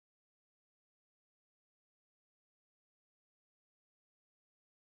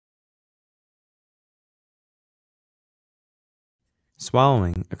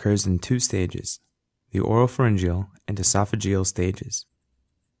Swallowing occurs in two stages, the oropharyngeal and esophageal stages.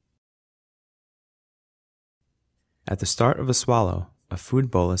 At the start of a swallow, a food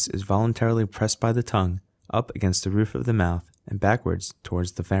bolus is voluntarily pressed by the tongue up against the roof of the mouth and backwards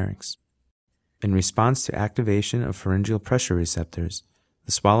towards the pharynx. In response to activation of pharyngeal pressure receptors,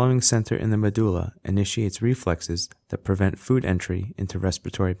 the swallowing center in the medulla initiates reflexes that prevent food entry into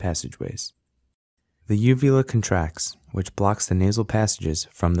respiratory passageways. The uvula contracts, which blocks the nasal passages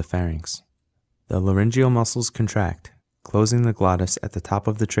from the pharynx. The laryngeal muscles contract, closing the glottis at the top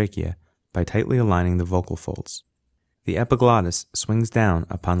of the trachea by tightly aligning the vocal folds. The epiglottis swings down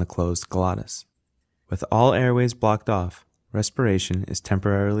upon the closed glottis. With all airways blocked off, respiration is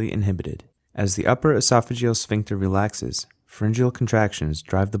temporarily inhibited. As the upper esophageal sphincter relaxes, pharyngeal contractions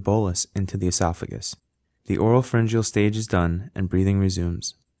drive the bolus into the esophagus. The oropharyngeal stage is done and breathing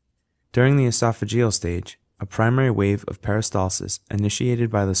resumes. During the esophageal stage, a primary wave of peristalsis initiated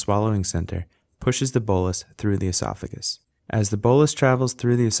by the swallowing center pushes the bolus through the esophagus. As the bolus travels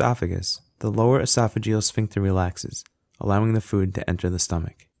through the esophagus, the lower esophageal sphincter relaxes, allowing the food to enter the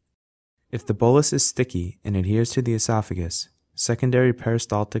stomach. If the bolus is sticky and adheres to the esophagus, secondary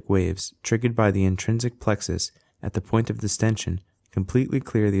peristaltic waves triggered by the intrinsic plexus at the point of distension completely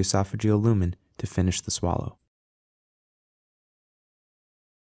clear the esophageal lumen to finish the swallow.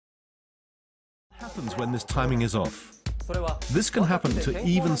 What happens when this timing is off? This can happen to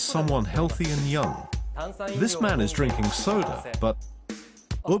even someone healthy and young. This man is drinking soda, but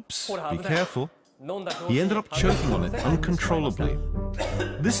oops, be careful. He ended up choking on it uncontrollably.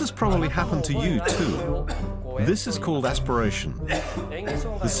 This has probably happened to you too. This is called aspiration.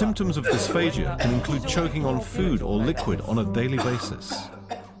 The symptoms of dysphagia can include choking on food or liquid on a daily basis.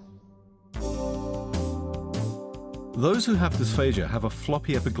 Those who have dysphagia have a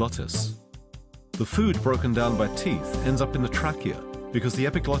floppy epiglottis. The food broken down by teeth ends up in the trachea because the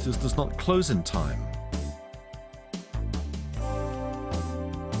epiglottis does not close in time.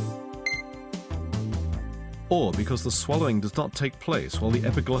 Or because the swallowing does not take place while the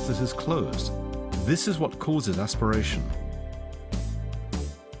epiglottis is closed. This is what causes aspiration.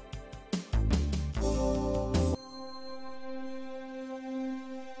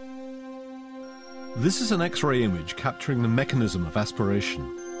 This is an X-ray image capturing the mechanism of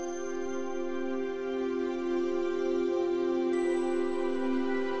aspiration.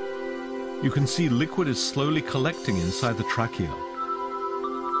 You can see liquid is slowly collecting inside the trachea.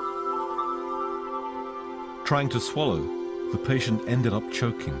 Trying to swallow, the patient ended up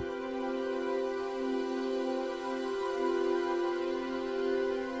choking.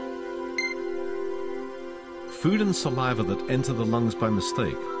 Food and saliva that enter the lungs by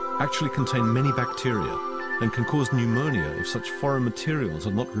mistake actually contain many bacteria and can cause pneumonia if such foreign materials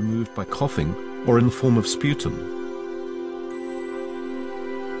are not removed by coughing or in the form of sputum.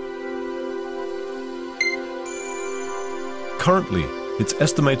 Currently, it's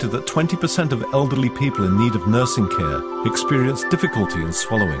estimated that 20% of elderly people in need of nursing care experience difficulty in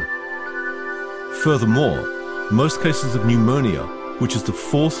swallowing. Furthermore, most cases of pneumonia, which is the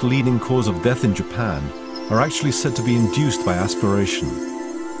fourth leading cause of death in Japan, are actually said to be induced by aspiration.